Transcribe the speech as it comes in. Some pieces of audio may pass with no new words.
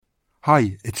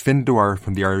Hi, it's Finn Dwyer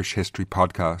from the Irish History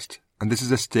Podcast, and this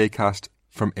is a Staycast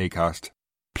from Acast.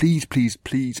 Please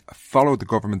follow the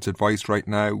government's advice right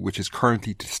now, which is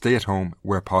currently to stay at home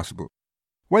where possible.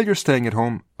 While you're staying at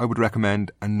home, I would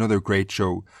recommend another great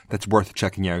show that's worth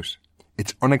checking out.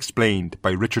 It's Unexplained by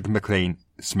Richard MacLean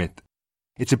Smith.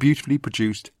 It's a beautifully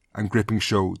produced and gripping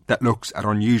show that looks at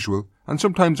unusual and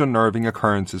sometimes unnerving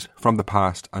occurrences from the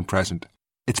past and present.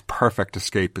 It's perfect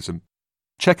escapism.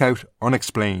 Check out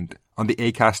Unexplained on the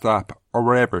Acast app or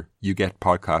wherever you get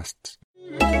podcasts.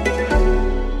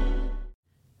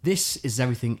 This is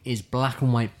Everything is Black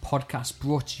and White podcast,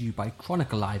 brought to you by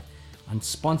Chronicle Live and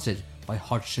sponsored by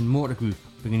Hodgson Motor Group,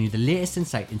 bringing you the latest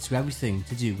insight into everything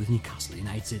to do with Newcastle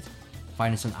United.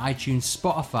 Find us on iTunes,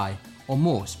 Spotify or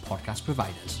most podcast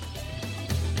providers.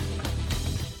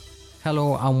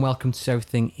 Hello and welcome to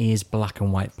Everything is Black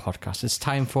and White podcast. It's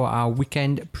time for our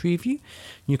weekend preview.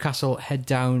 Newcastle head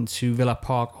down to Villa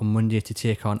Park on Monday to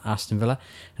take on Aston Villa.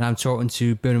 And I'm talking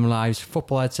to Burnham Live's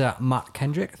football editor, Matt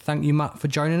Kendrick. Thank you, Matt, for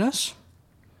joining us.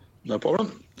 No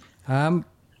problem.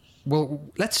 Well,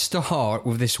 let's start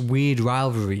with this weird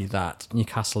rivalry that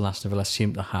Newcastle and Aston Villa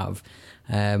seem to have.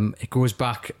 It goes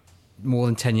back more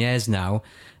than 10 years now.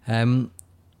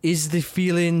 Is the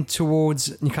feeling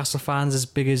towards Newcastle fans as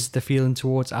big as the feeling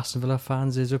towards Aston Villa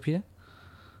fans is up here?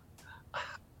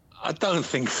 I don't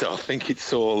think so. I think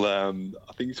it's all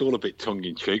a bit tongue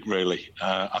in cheek, really.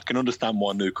 I can understand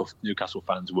why Newcastle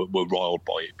fans were riled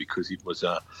by it, because it was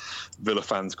Villa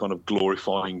fans kind of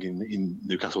glorifying in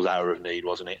Newcastle's hour of need,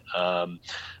 wasn't it?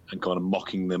 And kind of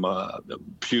mocking them.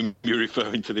 You're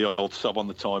referring to the old sub on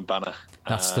the time banner.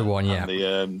 That's the one, yeah. And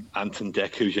the Anton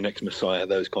Deck, who's your next Messiah,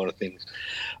 those kind of things.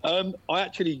 I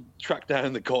actually tracked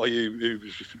down the guy who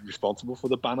was responsible for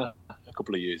the banner a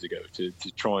couple of years ago to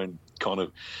try and kind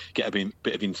of get a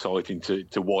bit of insight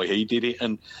into why he did it.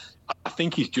 And I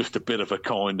think he's just a bit of a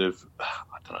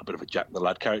a bit of a Jack the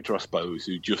Lad character, I suppose,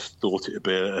 who just thought it would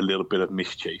be a little bit of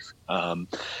mischief. I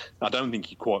don't think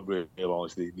he quite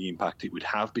realised the impact it would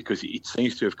have, because it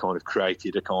seems to have kind of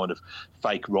created a kind of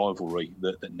fake rivalry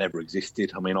that never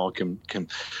existed. I mean, I can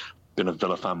been a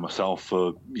Villa fan myself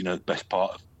for the best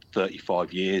part of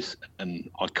 35 years, and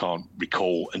I can't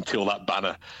recall until that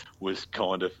banner was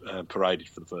kind of paraded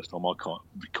for the first time. I can't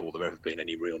recall there ever been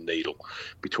any real needle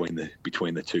between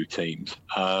the two teams.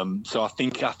 So I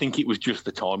think it was just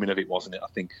the timing of it, wasn't it? I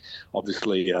think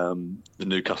obviously the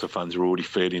Newcastle fans are already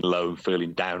feeling low and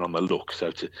feeling down on the luck. So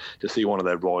to see one of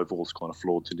their rivals kind of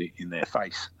flaunted in their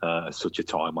face at such a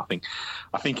time, I think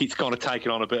it's kind of taken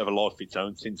on a bit of a life of its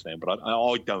own since then. But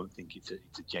I don't think it's a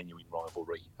genuine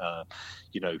rivalry.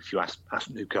 If you ask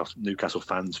Newcastle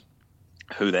fans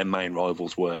who their main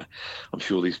rivals were, I'm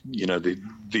sure these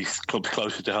clubs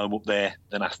closer to home up there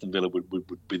than Aston Villa would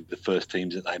be the first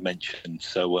teams that they mentioned.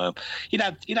 So it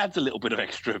adds a little bit of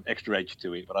extra edge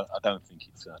to it, but I don't think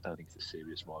it's a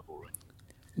serious rivalry.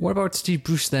 What about Steve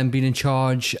Bruce then being in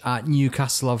charge at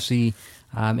Newcastle? Obviously,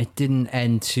 it didn't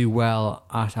end too well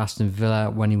at Aston Villa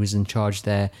when he was in charge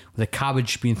there, with a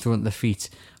cabbage being thrown at the feet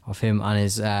of him and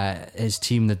his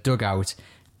team in the dugout.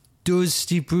 Does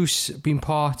Steve Bruce being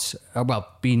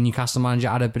Newcastle manager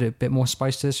add a bit more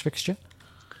spice to this fixture?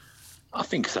 I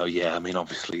think so, yeah. I mean,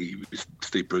 obviously,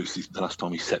 Steve Bruce, the last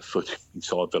time he set foot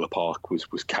inside Villa Park was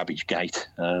Cabbage Gate,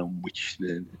 which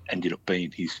ended up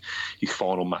being his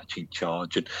final match in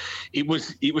charge. And it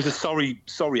was a sorry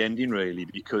ending, really,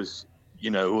 because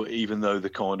even though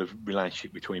the kind of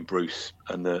relationship between Bruce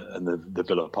and the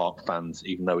Villa Park fans,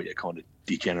 even though it kind of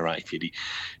degenerated,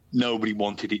 nobody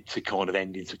wanted it to kind of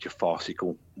end in such a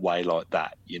farcical way like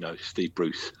that. Steve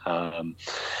Bruce,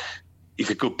 he's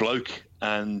a good bloke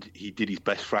and he did his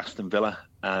best for Aston Villa.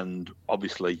 And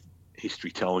obviously,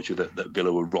 history tells you that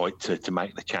Villa were right to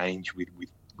make the change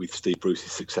with Steve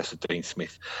Bruce's successor, Dean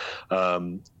Smith,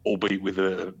 albeit with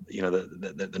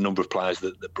the number of players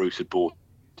that Bruce had brought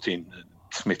in.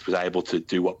 Smith was able to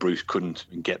do what Bruce couldn't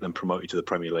and get them promoted to the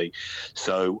Premier League.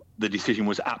 So the decision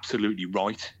was absolutely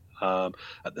right.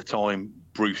 At the time,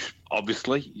 Bruce,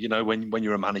 obviously, when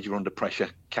you're a manager under pressure,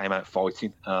 came out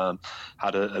fighting,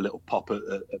 had a little pop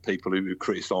at people who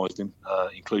criticised him,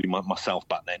 including myself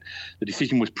back then. The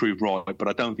decision was proved right, but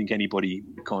I don't think anybody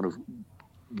kind of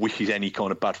wishes any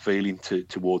kind of bad feeling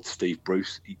towards Steve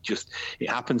Bruce. It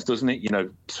happens, doesn't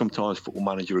it? Sometimes football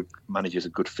managers are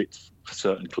good fits for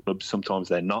certain clubs, sometimes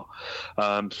they're not.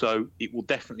 So it will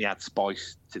definitely add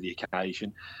spice to the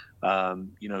occasion.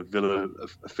 Villa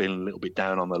are feeling a little bit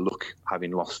down on their luck,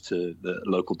 having lost to the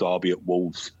local derby at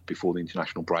Wolves before the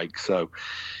international break. So,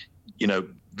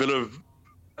 Villa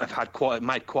have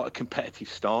made quite a competitive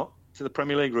start to the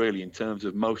Premier League, really, in terms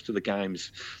of most of the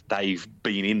games they've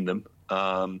been in them.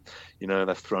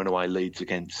 They've thrown away leads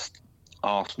against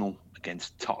Arsenal,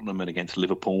 against Tottenham and against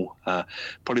Liverpool.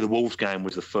 Probably the Wolves game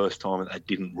was the first time that they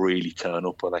didn't really turn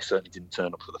up, or they certainly didn't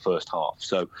turn up for the first half.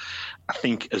 So I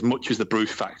think as much as the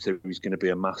Bruce factor is going to be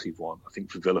a massive one, I think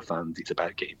for Villa fans it's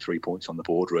about getting 3 points on the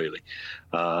board, really,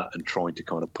 and trying to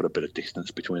kind of put a bit of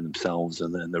distance between themselves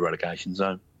and the relegation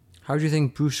zone. How do you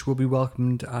think Bruce will be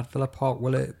welcomed at Villa Park?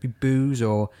 Will it be boos,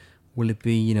 or will it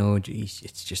be,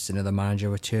 it's just another manager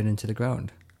returning to the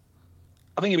ground?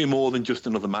 I think it'll be more than just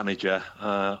another manager.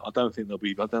 I don't think it'll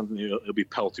be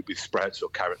pelted with sprouts or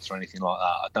carrots or anything like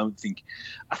that.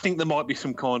 I think there might be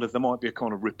a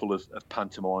kind of ripple of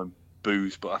pantomime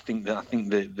boos, but I think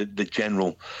the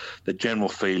general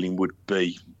feeling would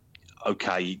be,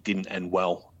 okay, it didn't end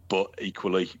well. But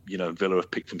equally, Villa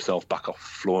have picked himself back off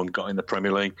the floor and got in the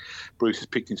Premier League. Bruce has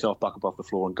picked himself back up off the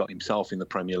floor and got himself in the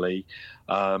Premier League.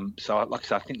 So, like I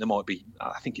said, I think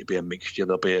it'd be a mixture.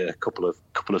 There'll be a couple of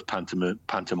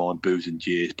pantomime boos and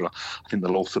jeers, but I think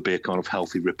there'll also be a kind of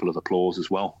healthy ripple of applause as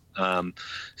well.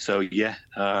 Let's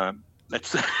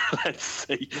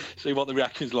see what the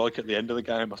reaction's like at the end of the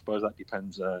game. I suppose that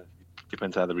depends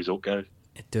how the result goes.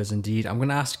 It does indeed. I'm going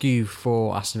to ask you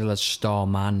for Aston Villa's star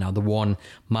man now, the one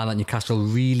man that Newcastle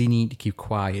really need to keep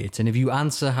quiet. And if you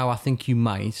answer how I think you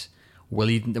might, we'll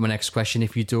lead into my next question.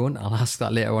 If you don't, I'll ask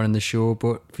that later on in the show.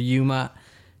 But for you, Matt,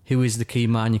 who is the key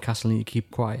man Newcastle need to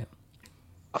keep quiet?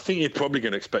 I think you're probably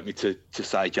going to expect me to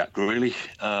say Jack Grealish.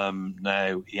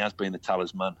 Now, he has been the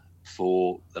talisman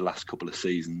for the last couple of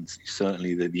seasons.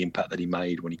 Certainly the impact that he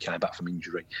made when he came back from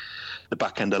injury. The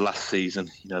back end of last season,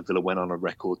 Villa went on a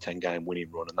record 10-game winning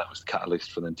run, and that was the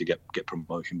catalyst for them to get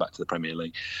promotion back to the Premier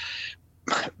League.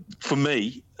 For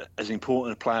me, as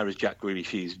important a player as Jack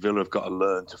Grealish is, Villa have got to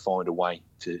learn to find a way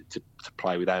to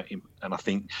play without him. And I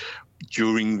think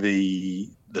during the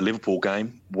Liverpool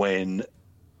game, when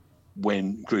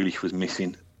Grealish was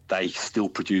missing, they still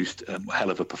produced a hell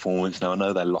of a performance. Now, I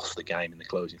know they lost the game in the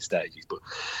closing stages, but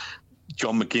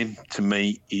John McGinn, to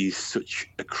me, is such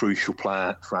a crucial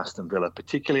player for Aston Villa,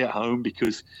 particularly at home,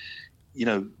 because,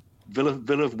 Villa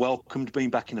have welcomed being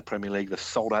back in the Premier League. They've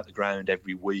sold out the ground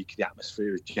every week. The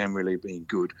atmosphere has generally been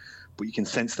good. But you can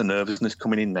sense the nervousness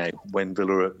coming in now when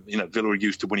Villa are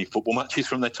used to winning football matches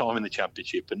from their time in the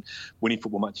Championship, and winning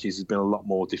football matches has been a lot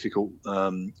more difficult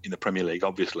in the Premier League,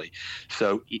 obviously.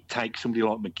 So it takes somebody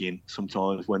like McGinn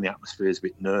sometimes when the atmosphere is a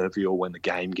bit nervy or when the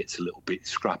game gets a little bit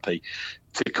scrappy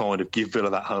to kind of give Villa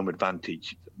that home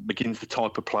advantage. McGinn's the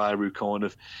type of player who kind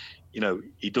of,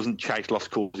 he doesn't chase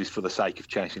lost causes for the sake of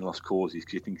chasing lost causes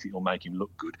because he thinks it'll make him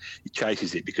look good. He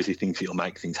chases it because he thinks it'll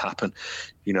make things happen.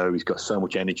 He's got so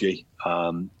much energy.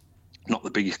 Not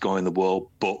the biggest guy in the world,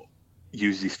 but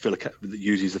uses the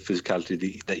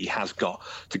physicality that he has got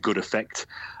to good effect.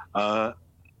 And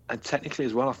technically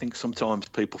as well, I think sometimes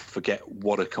people forget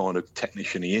what a kind of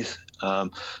technician he is.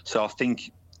 So I think,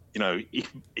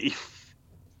 if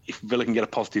Villa can get a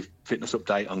positive fitness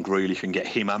update on Grealish and get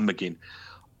him and McGinn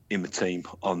in the team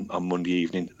on Monday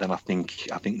evening, then I think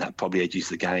that probably edges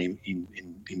the game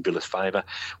in Villa's favour.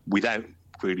 Without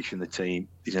Grealish in the team,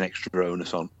 there's an extra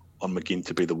onus on McGinn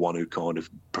to be the one who kind of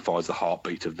provides the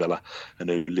heartbeat of Villa and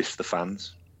who lifts the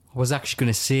fans. I was actually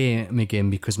going to say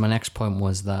McGinn because my next point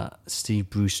was that Steve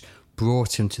Bruce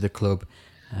brought him to the club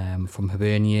from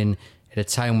Hibernian at a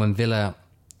time when Villa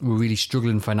were really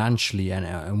struggling financially,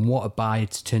 and what a buy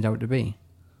it's turned out to be.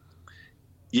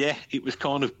 Yeah, it's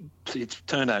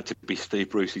turned out to be Steve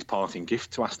Bruce's parting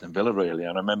gift to Aston Villa, really.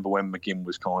 And I remember when McGinn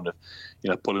was kind of,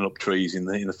 pulling up trees in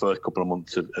the first couple of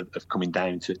months of coming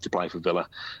down to play for Villa.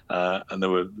 And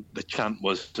the chant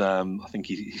was, I think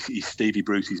he's Stevie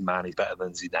Bruce's man, he's better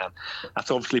than Zidane.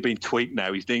 That's obviously been tweaked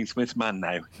now. He's Dean Smith's man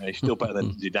now. He's still better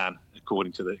than Zidane,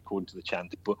 according to the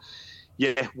chant. But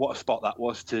yeah, what a spot that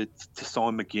was to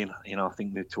sign McGinn. I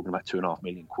think they're talking about £2.5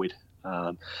 million.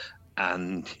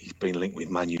 And he's been linked with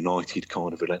Man United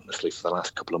kind of relentlessly for the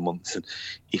last couple of months. And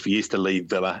if he is to leave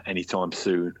Villa anytime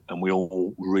soon, and we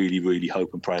all really, really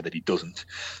hope and pray that he doesn't,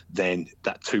 then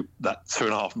that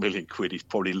 £2.5 million is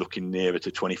probably looking nearer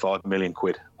to £25 million,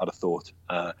 I'd have thought.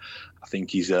 I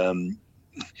think he's a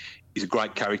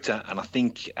great character, and I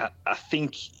think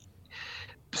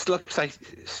just like I say,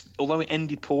 although it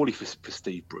ended poorly for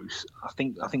Steve Bruce, I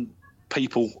think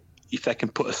people, if they can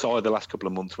put aside the last couple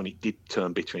of months when it did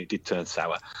turn bitter and it did turn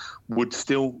sour, would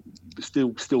still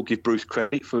give Bruce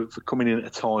credit for coming in at a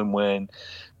time when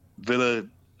Villa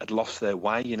had lost their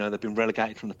way. They'd been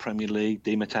relegated from the Premier League.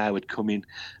 Di Matteo had come in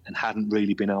and hadn't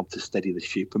really been able to steady the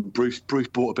ship. And Bruce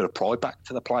brought a bit of pride back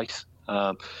to the place.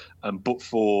 But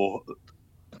for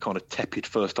kind of tepid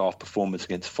first half performance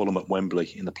against Fulham at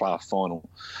Wembley in the playoff final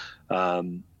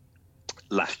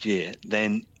last year,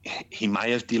 then he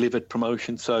may have delivered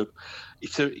promotion. So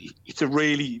it's a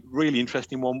really, really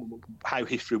interesting one, how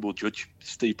history will judge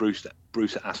Steve Bruce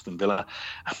at Aston Villa.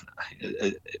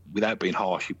 Without being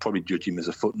harsh, you probably judge him as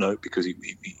a footnote because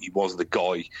he was the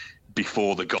guy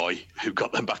before the guy who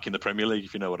got them back in the Premier League,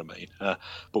 if you know what I mean.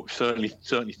 But certainly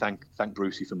thank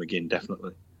Brucey for McGinn,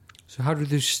 definitely. So how do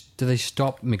they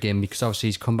stop McGinn? Because obviously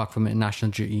he's come back from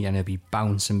international duty and he'll be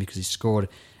bouncing because he scored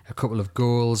a couple of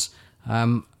goals.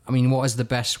 I mean, what is the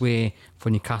best way for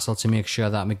Newcastle to make sure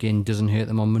that McGinn doesn't hurt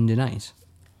them on Monday night?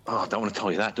 Oh, I don't want to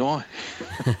tell you that, do I?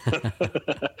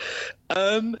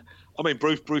 I mean,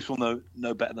 Bruce will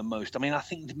know better than most. I mean, I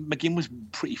think McGinn was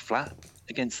pretty flat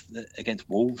against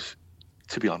Wolves,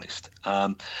 to be honest.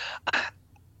 I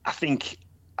think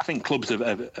clubs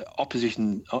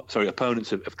opponents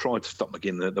have tried to stop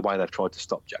McGinn the way they've tried to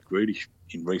stop Jack Grealish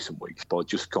in recent weeks by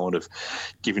just kind of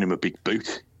giving him a big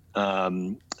boot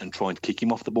and trying to kick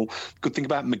him off the ball. Good thing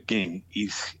about McGinn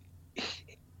is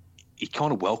he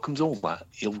kind of welcomes all that.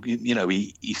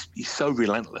 He's so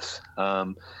relentless.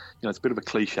 It's a bit of a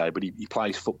cliche, but he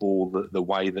plays football the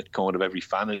way that kind of every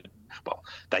fan. Well,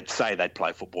 they'd say they'd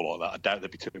play football like that. I doubt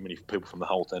there'd be too many people from the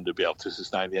Holte End to be able to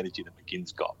sustain the energy that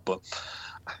McGinn's got. But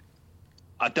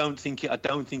I don't think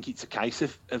it's a case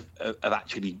of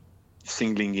actually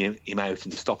singling him out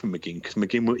and stopping McGinn, because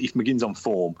if McGinn's on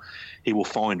form, he will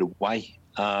find a way.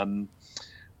 The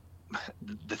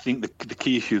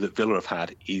key issue that Villa have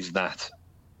had is that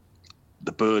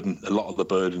a lot of the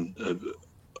burden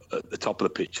at the top of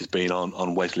the pitch has been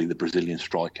on Wesley, the Brazilian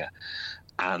striker,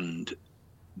 and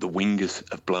the wingers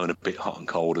have blown a bit hot and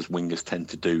cold, as wingers tend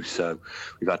to do. So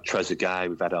we've had Trezeguet,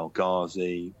 we've had El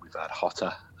Ghazi, we've had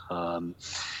Jota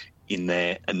in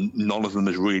there, and none of them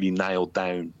has really nailed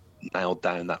down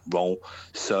that role.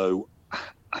 So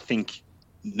I think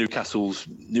Newcastle's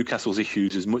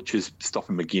issues, as much as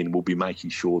stopping McGinn, will be making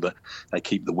sure that they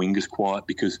keep the wingers quiet,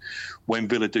 because when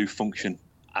Villa do function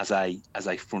as a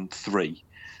front three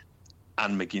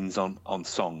and McGinn's on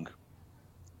song,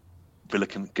 Villa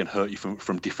can hurt you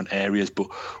from different areas. But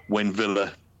when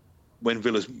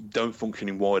Villas don't function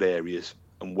in wide areas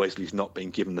and Wesley's not being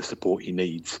given the support he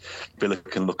needs, Villa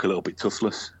can look a little bit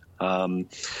toothless.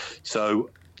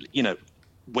 So,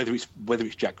 whether it's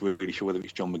Jack Grealish or whether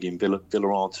it's John McGinn, Villa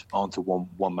aren't a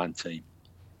one-man team.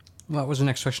 Well, that was the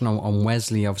next question on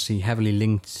Wesley. Obviously, heavily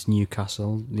linked to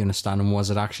Newcastle. The understanding was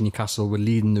that actually Newcastle were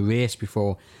leading the race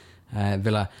before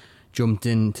Villa jumped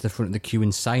into the front of the queue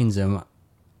and signed him.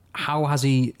 How has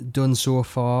he done so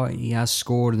far? He has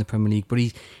scored in the Premier League, but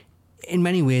in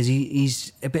many ways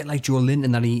he's a bit like Joe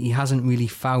Linton, that he hasn't really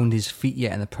found his feet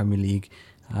yet in the Premier League.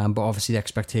 But obviously the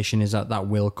expectation is that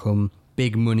will come.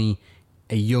 Big money,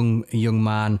 a young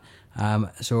man.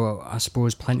 So I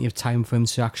suppose plenty of time for him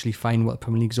to actually find what the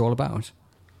Premier League's all about.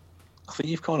 I think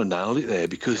you've kind of nailed it there,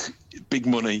 because big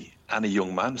money and a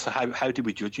young man. So how do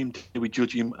we judge him? Do we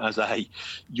judge him as a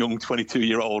young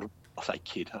 22-year-old? I say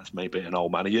kid, that's maybe an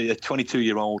old man. A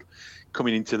 22-year-old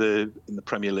coming into the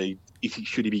Premier League,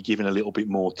 should he be given a little bit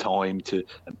more time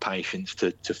and patience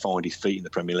to find his feet in the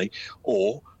Premier League?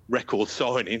 Or record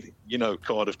signing,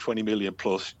 kind of 20 million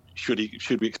plus, should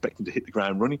we expect him to hit the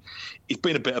ground running? It's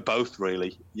been a bit of both,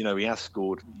 really. He has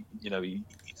scored.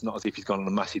 It's not as if he's gone on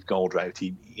a massive goal drought.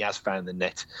 He has found the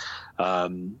net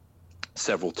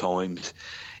several times.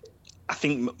 I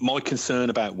think my concern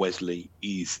about Wesley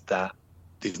is that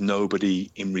there's nobody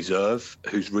in reserve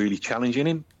who's really challenging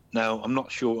him. Now, I'm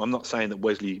not saying that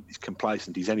Wesley is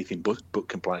complacent. He's anything but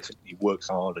complacent. He works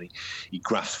hard and he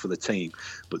grasps for the team.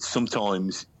 But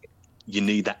sometimes you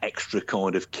need that extra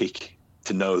kind of kick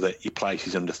to know that your place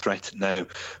is under threat. Now,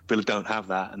 Villa don't have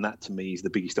that, and that to me is the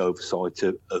biggest oversight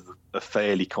of a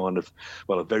fairly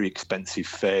a very expensive,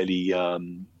 fairly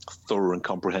thorough and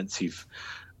comprehensive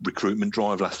recruitment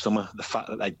drive last summer. The fact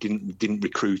that they didn't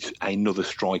recruit another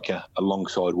striker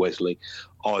alongside Wesley,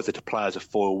 either to play as a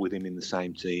foil with him in the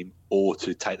same team or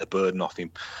to take the burden off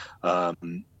him.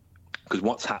 Because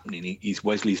what's happening is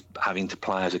Wesley's having to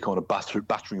play as a kind of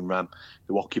battering ram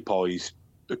who occupies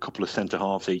a couple of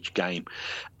centre-halves each game,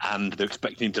 and they're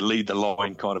expecting him to lead the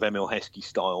line kind of Emil Heskey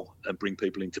style and bring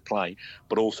people into play,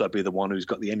 but also be the one who's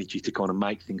got the energy to kind of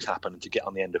make things happen and to get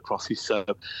on the end of crosses. So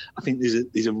I think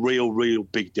there's a real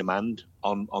big demand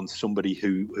on somebody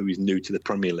who is new to the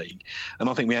Premier League, and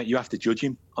I think you have to judge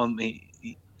him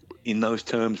in those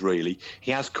terms, really.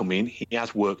 He has come in, he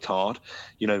has worked hard.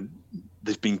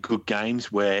 there's been good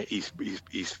games where his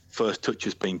first touch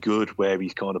has been good, where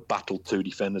he's kind of battled two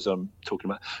defenders. I'm talking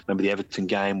about, remember the Everton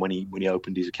game when he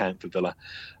opened his account for Villa,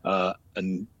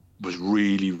 and was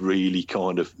really, really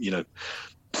kind of,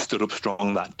 stood up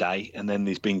strong that day. And then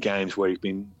there's been games where he's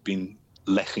been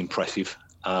less impressive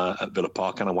at Villa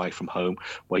Park and away from home,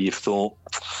 where you've thought,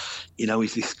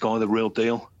 is this guy the real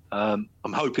deal? I'm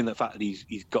hoping the fact that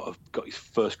he's got his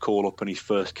first call up and his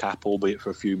first cap, albeit for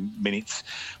a few minutes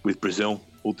with Brazil,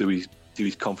 will do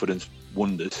his confidence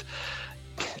wonders.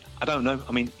 I don't know.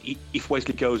 I mean, if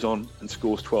Wesley goes on and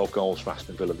scores 12 goals for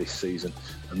Aston Villa this season,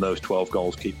 and those 12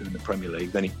 goals keep them in the Premier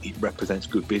League, then it represents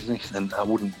good business, and I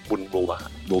wouldn't rule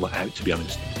that out, to be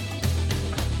honest.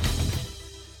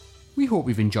 We hope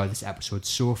you've enjoyed this episode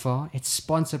so far. It's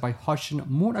sponsored by Hodgson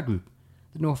Motor Group,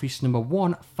 the North East's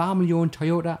 #1 family-owned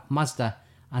Toyota, Mazda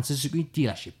and Suzuki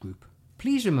dealership group.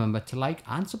 Please remember to like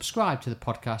and subscribe to the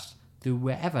podcast through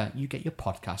wherever you get your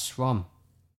podcasts from.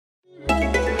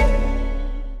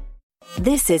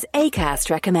 This is Acast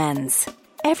Recommends.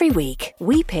 Every week,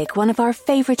 we pick one of our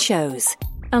favourite shows.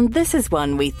 And this is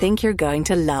one we think you're going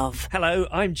to love. Hello,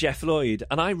 I'm Jeff Lloyd,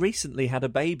 and I recently had a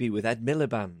baby with Ed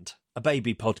Miliband. A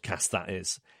baby podcast, that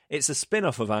is. It's a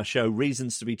spin-off of our show,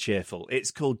 Reasons to be Cheerful.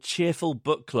 It's called Cheerful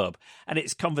Book Club, and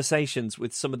it's conversations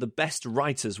with some of the best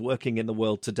writers working in the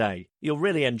world today. You'll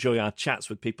really enjoy our chats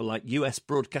with people like US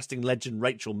broadcasting legend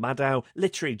Rachel Maddow,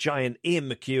 literary giant Ian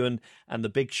McEwan, and The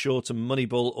Big Short and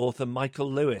Moneyball author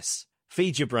Michael Lewis.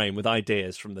 Feed your brain with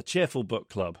ideas from the Cheerful Book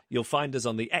Club. You'll find us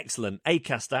on the excellent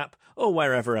Acast app or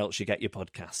wherever else you get your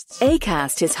podcasts.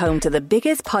 Acast is home to the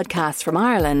biggest podcasts from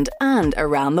Ireland and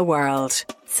around the world.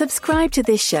 Subscribe to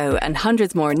this show and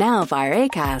hundreds more now via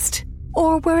Acast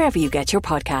or wherever you get your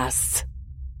podcasts.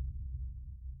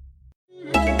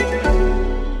 And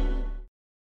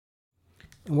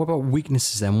what about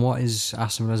weaknesses then? What is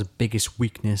Aston Villa's biggest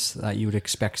weakness that you would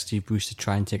expect Steve Bruce to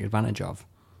try and take advantage of?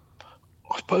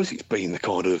 I suppose it's been the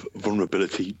kind of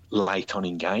vulnerability late on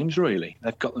in games, really.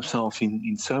 They've got themselves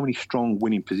in so many strong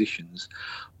winning positions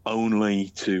only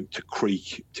to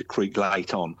creak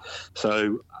late on.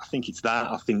 So I think it's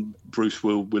that. I think Bruce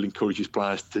will encourage his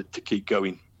players to keep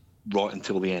going right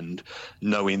until the end,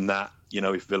 knowing that,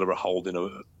 if Villa are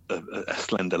holding a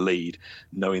slender lead,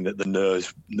 knowing that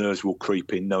the nerves will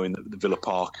creep in, knowing that the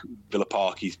Villa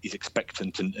Park is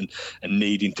expectant and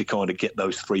needing to kind of get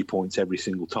those 3 points every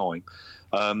single time.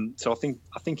 So I think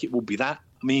it will be that.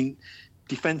 I mean,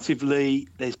 defensively,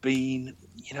 there's been,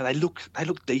 they look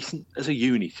decent as a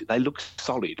unit. They look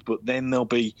solid, but then there'll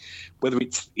be, whether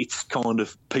it's kind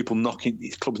of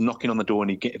it's clubs knocking on the door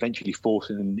and eventually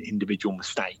forcing an individual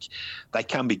mistake, they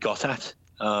can be got at,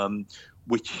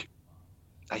 which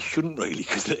they shouldn't really,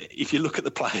 because if you look at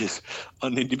the players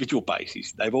on an individual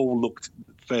basis, they've all looked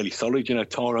fairly solid.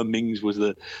 Tyrone Mings was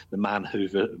the man who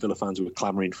Villa fans were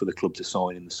clamouring for the club to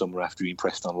sign in the summer after he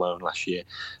impressed on loan last year.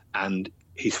 And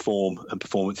his form and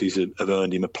performances have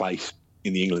earned him a place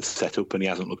in the England setup, and he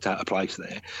hasn't looked out of place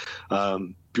there.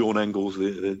 Bjorn Engels,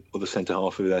 the other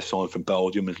centre-half who they signed from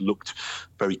Belgium, has looked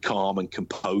very calm and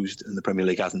composed, and the Premier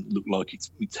League hasn't looked like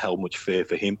it's held much fear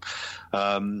for him.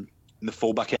 In the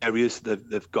fullback areas,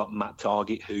 they've got Matt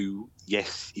Targett, who,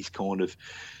 yes, he's kind of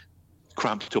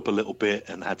cramped up a little bit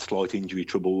and had slight injury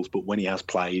troubles, but when he has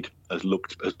played, has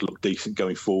looked decent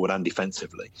going forward and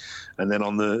defensively. And then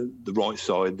on the right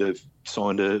side, they've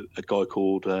signed a guy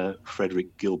called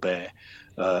Frederic Gilbert,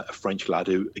 a French lad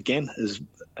who, again, has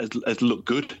looked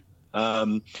good.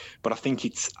 But I think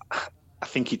it's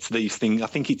these things. I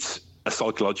think it's a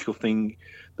psychological thing.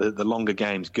 The longer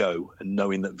games go, and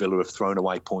knowing that Villa have thrown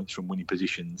away points from winning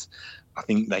positions, I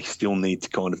think they still need to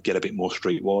kind of get a bit more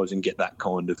streetwise and get that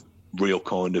kind of real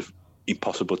kind of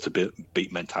impossible to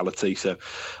beat mentality. So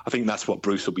I think that's what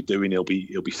Bruce will be doing. He'll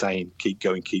be saying, keep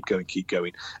going,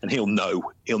 and he'll know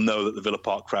that the Villa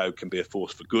Park crowd can be a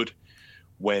force for good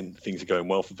when things are going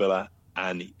well for Villa,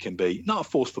 and it can be not a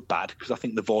force for bad, because I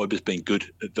think the vibe has been good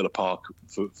at Villa Park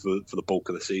for the bulk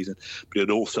of the season. But he'd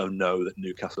also know that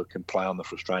Newcastle can play on the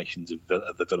frustrations of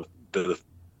the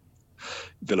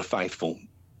Villa faithful,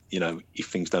 if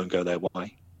things don't go their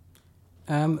way.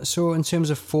 So in terms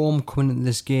of form coming into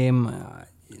this game,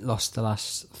 lost the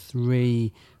last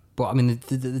three, but I mean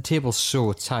the table's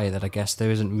so tight that I guess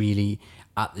there isn't really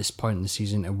at this point in the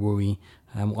season a worry.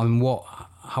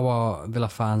 How are Villa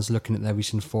fans looking at their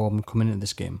recent form coming into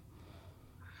this game?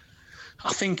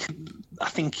 I think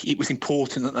it was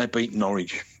important that they beat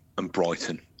Norwich and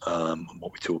Brighton. What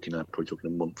we're talking about, probably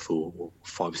talking a month or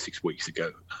 5 or 6 weeks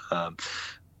ago,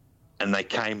 and they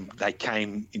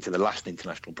came into the last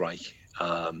international break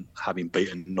having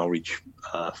beaten Norwich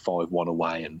 5-1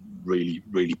 away and really,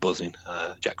 really buzzing.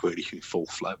 Jack Grealish in full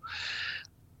flow.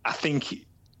 I think,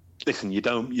 listen, you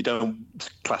don't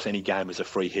class any game as a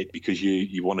free hit because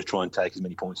you want to try and take as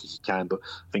many points as you can. But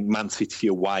I think Man City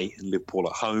away and Liverpool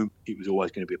at home, it was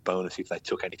always going to be a bonus if they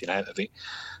took anything out of it,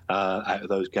 out of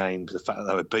those games. The fact that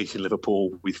they were beating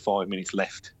Liverpool with 5 minutes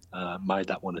left made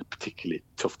that one a particularly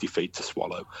tough defeat to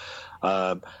swallow.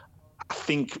 I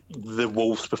think the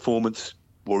Wolves' performance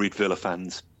worried Villa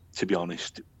fans, to be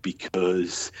honest,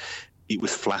 because it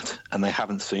was flat, and they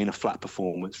haven't seen a flat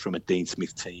performance from a Dean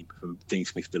Smith team, from a Dean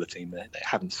Smith Villa team. They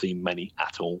haven't seen many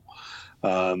at all.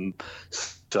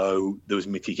 So there was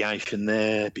mitigation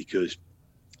there because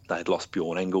they had lost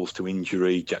Bjorn Engels to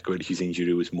injury. Jack Grealish's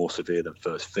injury was more severe than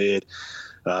first feared.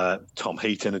 Tom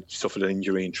Heaton had suffered an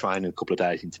injury in training a couple of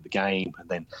days into the game, and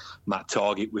then Matt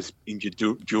Targett was injured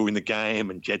during the game,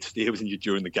 and Jed Steer was injured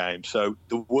during the game. So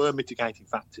there were mitigating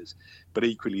factors, but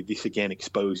equally this again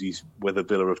exposes whether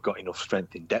Villa have got enough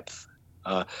strength in depth.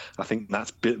 I think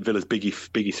that's Villa's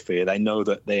biggest fear. They know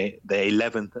that their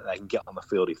 11 that they can get on the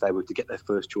field, if they were to get their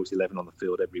first choice 11 on the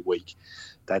field every week,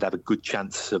 they'd have a good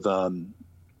chance of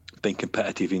being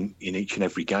competitive in each and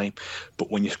every game. But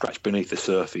when you scratch beneath the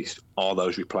surface, are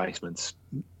those replacements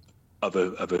of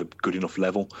a good enough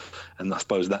level? And I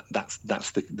suppose that's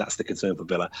the concern for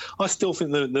Villa. I still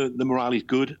think the morale is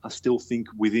good. I still think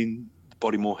within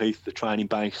Bodymoor Heath, the training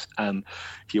base, and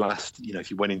if you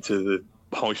went into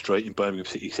the High Street in Birmingham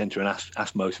City Centre and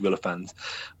asked most Villa fans,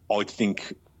 I'd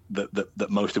think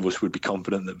that most of us would be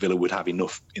confident that Villa would have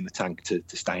enough in the tank to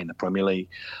stay in the Premier League.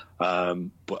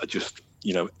 But just,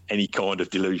 any kind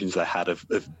of delusions they had of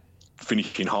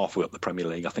finishing halfway up the Premier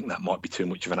League, I think that might be too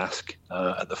much of an ask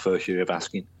at the first year of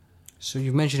asking. So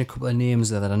you've mentioned a couple of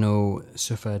names there that I know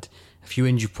suffered a few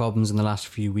injury problems in the last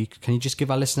few weeks. Can you just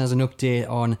give our listeners an update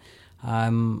on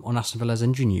Aston Villa's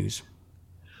injury news?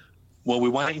 Well,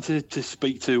 we're waiting to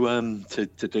speak to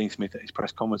Dean Smith at his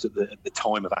press conference at the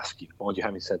time of asking. Mind you,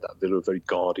 having said that, Villa are very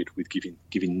guarded with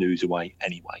giving news away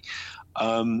anyway.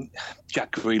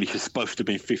 Jack Grealish is supposed to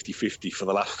be 50-50 for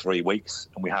the last 3 weeks,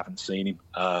 and we haven't seen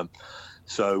him.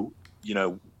 So,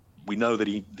 we know that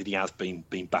he has been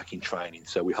back in training.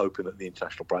 So we're hoping that the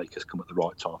international break has come at the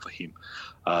right time for him.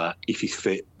 If he's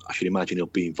fit, I should imagine he'll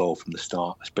be involved from the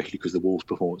start, especially because the Wolves'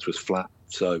 performance was flat.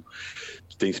 So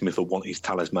Dean Smith will want his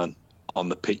talisman on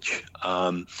the pitch.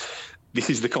 This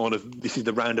is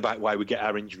the roundabout way we get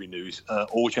our injury news.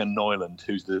 Orjan Nyland,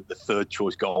 who's the third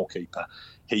choice goalkeeper,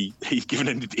 he's given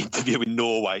an interview in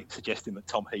Norway suggesting that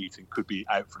Tom Heaton could be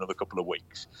out for another couple of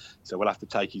weeks. So we'll have to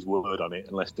take his word on it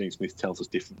unless Dean Smith tells us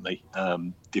differently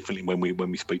when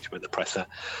we speak to him at the presser.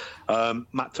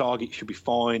 Matt Targett should be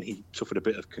fine. He suffered a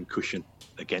bit of concussion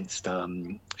against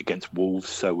Wolves,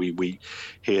 so we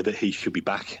hear that he should be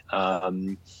back.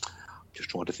 Just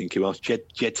trying to think who else. Jed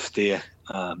Steer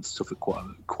suffered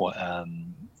quite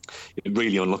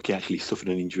really unlucky. Actually, suffered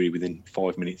an injury within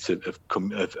 5 minutes of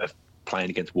playing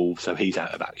against Wolves, so he's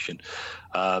out of action.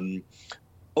 Other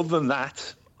than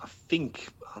that, I think,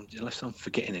 unless I'm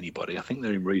forgetting anybody, I think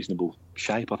they're in reasonable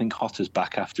shape. I think Hotter's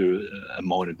back after a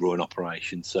minor groin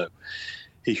operation, so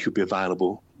he should be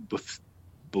available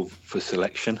for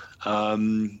selection.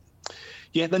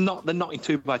 Yeah, they're not in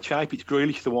too bad shape. It's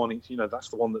Grealish the one. That's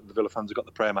the one that the Villa fans have got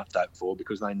the prayer mat out for,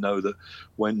 because they know that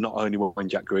not only when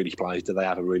Jack Grealish plays do they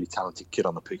have a really talented kid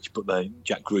on the pitch, but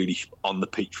Jack Grealish on the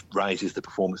pitch raises the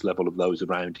performance level of those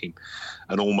around him,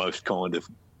 and almost kind of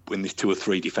when there's 2 or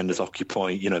 3 defenders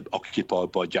occupied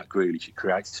by Jack Grealish, it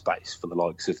creates space for the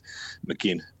likes of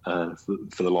McGinn,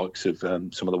 for the likes of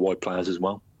some of the wide players as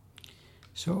well.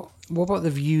 So, what about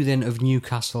the view then of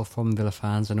Newcastle from Villa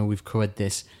fans? I know we've covered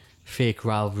this fake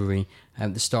rivalry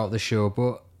at the start of the show,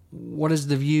 but what is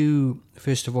the view,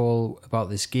 first of all,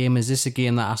 about this game? Is this a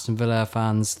game that Aston Villa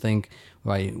fans think,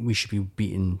 right, we should be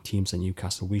beating teams like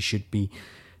Newcastle, we should be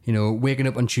waking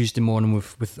up on Tuesday morning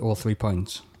with all 3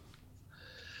 points?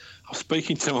 I was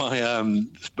speaking to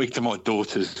my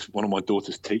daughter's one of my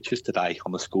daughter's teachers today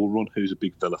on the school run, who's a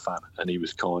big Villa fan, and he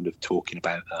was kind of talking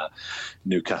about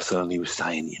Newcastle, and he was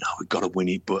saying, we've got to win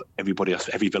it, but every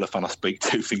Villa fan I speak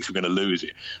to thinks we're going to lose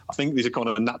it. I think there's a kind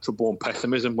of a natural born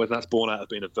pessimism, whether that's born out of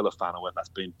being a Villa fan or whether that's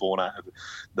been born out of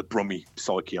the Brummie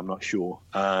psyche, I'm not sure.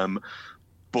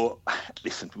 But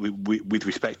listen, with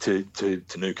respect to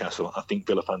Newcastle, I think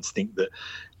Villa fans think that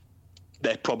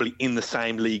they're probably in the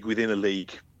same league within a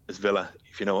league as Villa,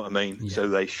 if you know what I mean. Yeah. So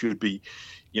they should be,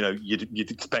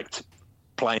 you'd expect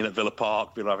playing at Villa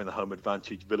Park, Villa having the home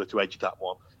advantage, Villa to edge that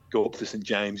one. go up to St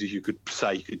James's, you could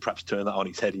perhaps turn that on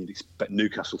its head and you'd expect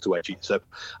Newcastle to edge it. So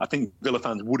I think Villa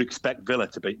fans would expect Villa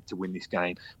to win this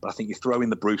game, but I think you throw in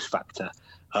the Bruce factor,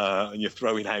 and you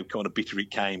throw in how kind of bitter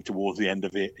it came towards the end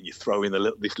of it, and you throw in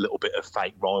this little bit of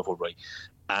fake rivalry,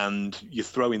 and you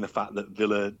throw in the fact that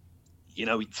Villa,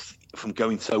 it's from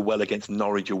going so well against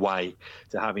Norwich away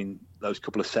to having those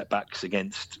couple of setbacks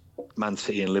against Man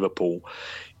City and Liverpool.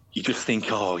 You just think,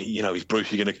 is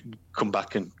Bruce going to come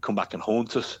back and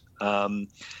haunt us? I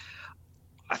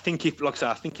think if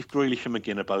Grealish and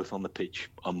McGinn are both on the pitch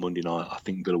on Monday night, I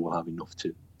think Villa will have enough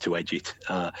to edge it.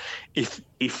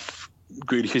 If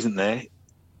Grealish isn't there,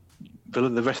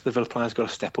 the rest of the Villa players got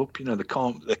to step up. They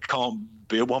can't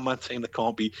be a one-man team. They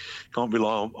can't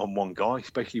rely on one guy,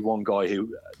 especially one guy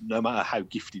who, no matter how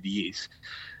gifted he is.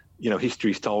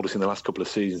 History's told us in the last couple of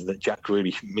seasons that Jack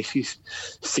Grealish misses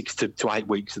 6 to 8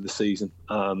 weeks of the season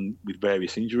with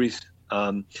various injuries.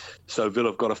 So Villa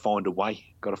have got to find a way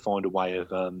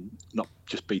of not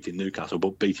just beating Newcastle,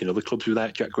 but beating other clubs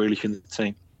without Jack Grealish in the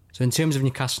team. So in terms of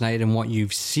Newcastle United and what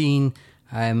you've seen,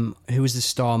 who is the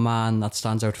star man that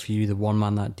stands out for you, the one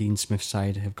man that Dean Smith's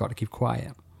side have got to keep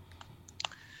quiet?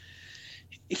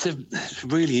 It's a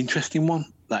really interesting one,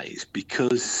 that is,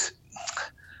 because...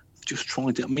 just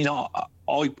trying to. I mean, I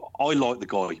like the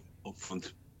guy up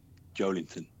front,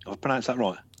 Joelinton. Have I pronounced that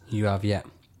right? You have, yeah.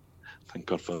 Thank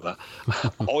God for that.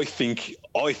 I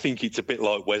think it's a bit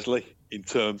like Wesley in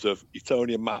terms of it's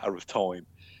only a matter of time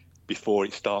before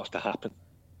it starts to happen,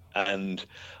 and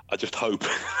I just hope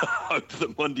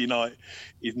that Monday night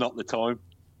is not the time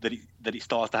that it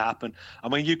starts to happen. I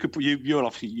mean, you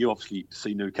obviously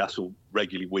see Newcastle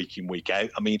regularly week in, week out.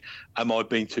 I mean, am I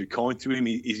being too kind to him?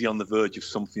 Is he on the verge of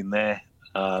something there?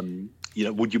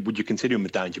 Would you consider him a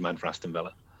danger man for Aston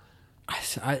Villa?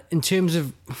 In terms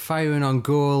of firing on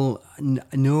goal,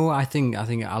 no. I think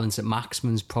Alan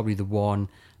St-Maximin's probably the one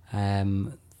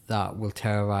that will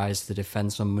terrorise the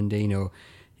defence on Monday.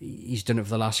 He's done it for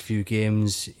the last few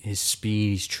games. His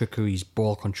speed, his trickery, his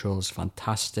ball control is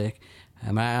fantastic.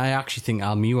 I actually think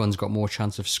Almiron's got more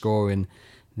chance of scoring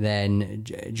than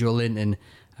Joelinton,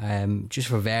 just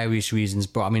for various reasons.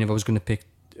 But I mean, if I was going to pick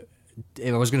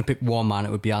one man, it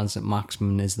would be Alan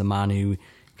St-Maximin as the man who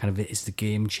kind of is the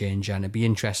game changer, and it'd be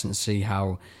interesting to see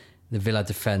how the Villa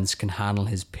defence can handle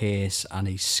his pace and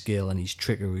his skill and his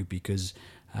trickery, because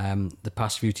the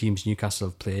past few teams Newcastle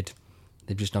have played,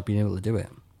 they've just not been able to do it.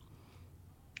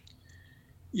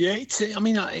 Yeah,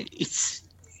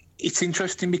 it's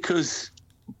interesting because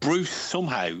Bruce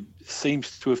somehow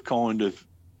seems to have kind of,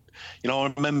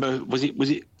 I remember, was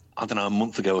it I don't know, a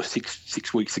month ago or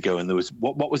six weeks ago, and there was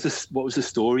what was the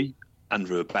story,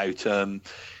 Andrew, about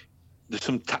there's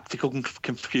some tactical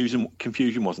confusion,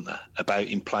 wasn't there, about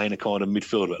him playing a kind of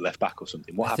midfielder at left back or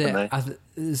something? What happened there?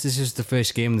 This is the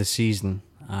first game of the season,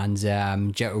 and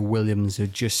Jetta Williams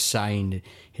had just signed,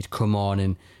 had come on,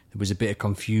 and there was a bit of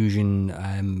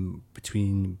confusion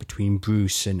between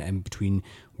Bruce and between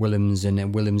Williams, and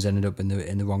then Williams ended up in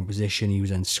the wrong position. He was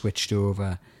then switched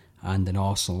over, and then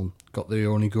Arsenal got the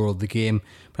only goal of the game.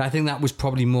 But I think that was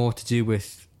probably more to do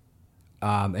with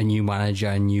a new manager,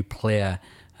 a new player,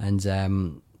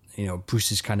 and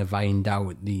Bruce is kind of ironed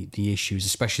out the issues,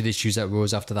 especially the issues that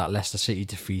arose after that Leicester City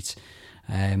defeat,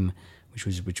 which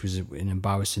was an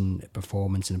embarrassing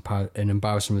performance and an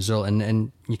embarrassing result.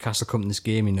 And Newcastle come in this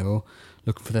game,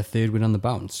 looking for their third win on the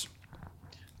bounce.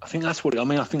 I think that's what. I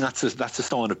mean, I think that's a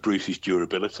sign of Bruce's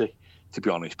durability, to be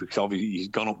honest, because obviously he's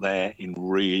gone up there in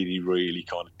really, really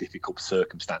kind of difficult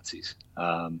circumstances.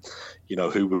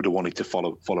 Who would have wanted to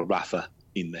follow Rafa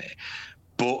in there?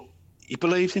 But he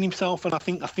believes in himself, and I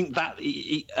think that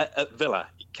at Villa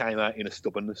it came out in a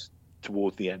stubbornness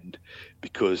towards the end,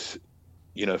 because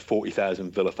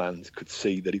 40,000 Villa fans could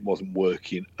see that it wasn't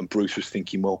working, and Bruce was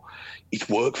thinking, well, it's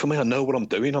worked for me. I know what I'm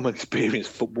doing. I'm an experienced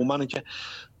football manager.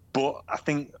 But I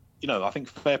think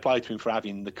fair play to him for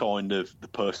having the kind of the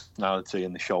personality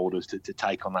and the shoulders to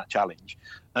take on that challenge.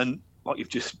 And like you've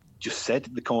just said,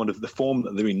 the kind of the form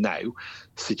that they're in now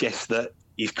suggests that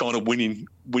he's kind of winning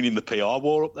the PR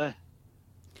war up there.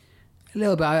 A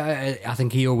little bit. I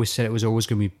think he always said it was always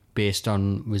going to be based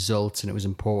on results, and it was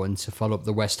important to follow up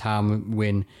the West Ham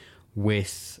win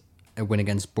with a win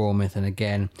against Bournemouth. And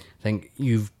again, I think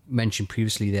you've mentioned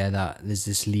previously there that there's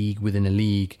this league within a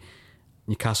league.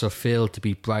 Newcastle failed to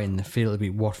beat Brighton, they failed to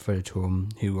beat Watford at home,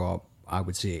 who are, I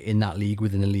would say, in that league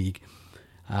within a league.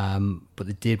 But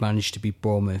they did manage to beat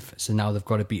Bournemouth, so now they've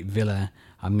got to beat Villa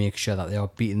and make sure that they are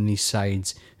beating these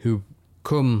sides who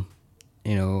come,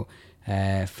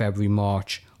 February,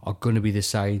 March, are going to be the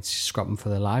sides scrapping for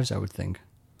their lives, I would think.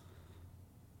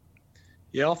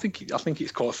 Yeah, I think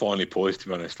it's quite finely poised, to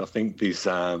be honest. I think there's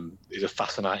a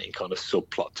fascinating kind of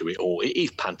subplot to it all. It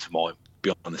is pantomime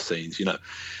behind the scenes, you know.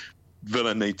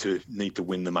 Villa need to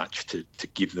win the match to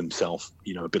give themselves,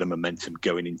 you know, a bit of momentum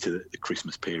going into the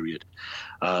Christmas period.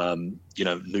 You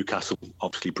know, Newcastle,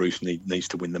 obviously Bruce needs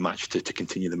to win the match to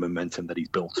continue the momentum that he's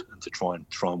built and to try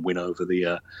and win over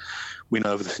the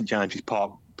St James's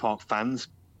Park fans.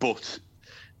 But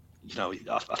you know,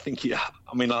 I think,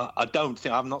 I don't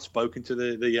think, I've not spoken to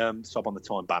the Sob on the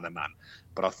Time banner man,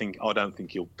 but I don't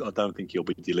think he'll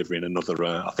be delivering another.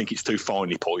 I think it's too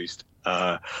finely poised.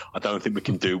 I don't think we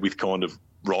can do with kind of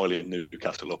Riley and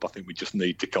Newcastle up. I think we just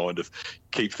need to kind of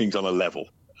keep things on a level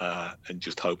and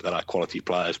just hope that our quality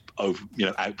players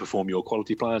outperform your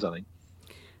quality players, I think.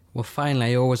 Well,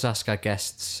 finally, I always ask our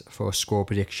guests for a score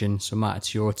prediction. So, Matt,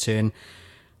 it's your turn.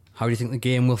 How do you think the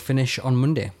game will finish on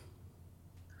Monday?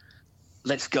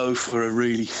 Let's go for a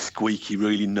really squeaky,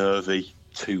 really nervy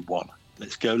 2-1.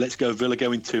 Let's go. Villa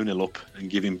going 2-0 up and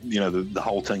give him, you know, the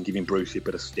whole time giving Bruce a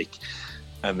bit of stick,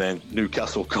 and then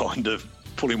Newcastle kind of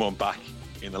pulling one back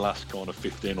in the last kind of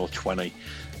 15 or 20,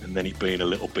 and then it being a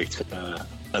little bit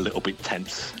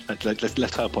tense.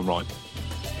 Let's hope I'm right.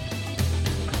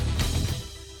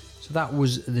 So that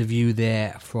was the view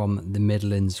there from the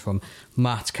Midlands from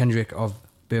Matt Kendrick of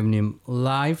Birmingham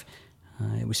Live.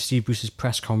 It was Steve Bruce's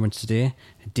press conference today,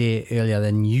 a day earlier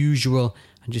than usual.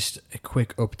 And just a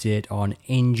quick update on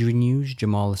injury news.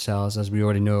 Jamal Lascelles, as we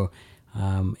already know,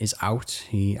 is out.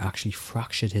 He actually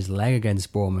fractured his leg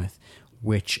against Bournemouth,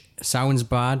 which sounds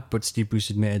bad, but Steve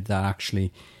Bruce admitted that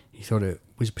actually he thought it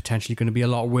was potentially going to be a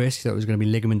lot worse. He thought it was going to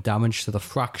be ligament damage. So the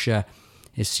fracture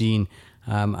is seen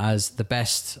as the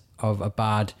best of a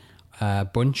bad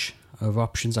bunch of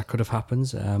options that could have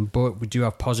happened. But we do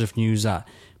have positive news that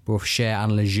both Cher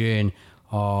and Lejeune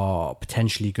are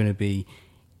potentially going to be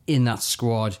in that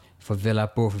squad for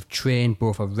Villa. Both have trained,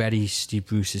 both are ready. Steve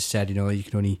Bruce has said, you know, you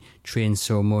can only train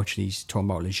so much. And he's talking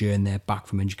about Lejeune there, back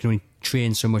from injury. You can only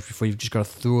train so much before you've just got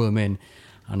to throw them in.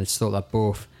 And it's thought that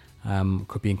both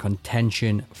could be in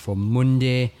contention for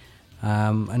Monday.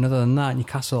 And other than that,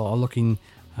 Newcastle are looking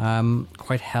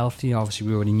quite healthy. Obviously,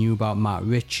 we already knew about Matt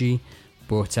Ritchie,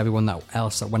 but everyone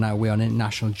else that went away on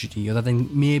international duty, other than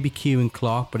maybe Kieran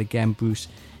Clark, but again, Bruce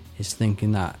is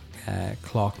thinking that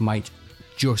Clark might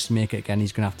just make it again.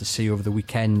 He's going to have to see over the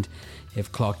weekend if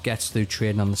Clark gets through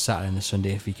training on the Saturday and the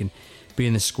Sunday, if he can be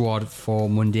in the squad for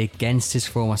Monday against his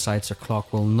former side. So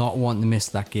Clark will not want to miss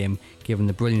that game, given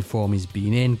the brilliant form he's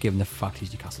been in, given the fact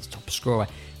he's Newcastle's top scorer,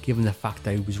 given the fact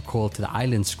that he was recalled to the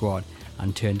Ireland squad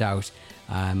and turned out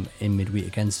in midweek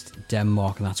against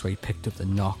Denmark, and that's where he picked up the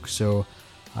knock. So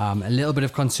a little bit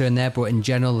of concern there, but in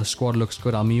general the squad looks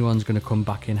good. Almiron's going to come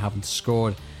back in, having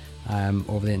scored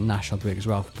over the international break as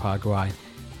well for Paraguay,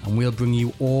 and we'll bring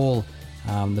you all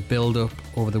the build up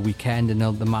over the weekend and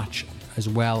the match as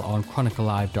well on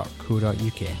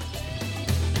chroniclelive.co.uk.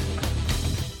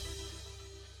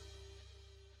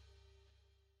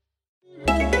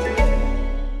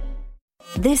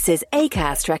 This is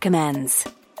Acast Recommends.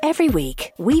 Every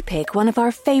week, we pick one of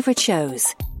our favourite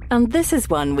shows. And this is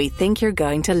one we think you're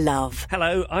going to love.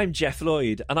 Hello, I'm Jeff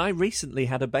Lloyd, and I recently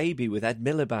had a baby with Ed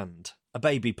Miliband. A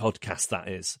baby podcast, that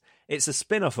is. It's a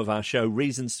spin-off of our show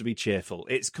Reasons to be Cheerful.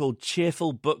 It's called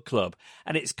Cheerful Book Club,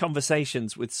 and it's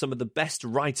conversations with some of the best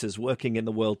writers working in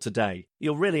the world today.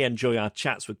 You'll really enjoy our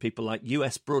chats with people like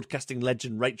US broadcasting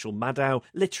legend Rachel Maddow,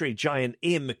 literary giant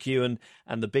Ian McEwan,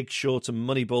 and The Big Short and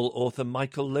Moneyball author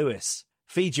Michael Lewis.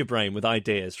 Feed your brain with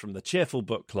ideas from the Cheerful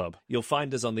Book Club. You'll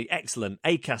find us on the excellent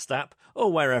Acast app or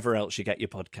wherever else you get your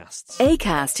podcasts.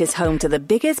 Acast is home to the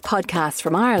biggest podcasts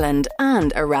from Ireland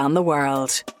and around the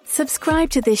world. Subscribe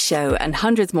to this show and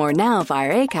hundreds more now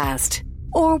via Acast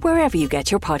or wherever you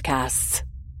get your podcasts.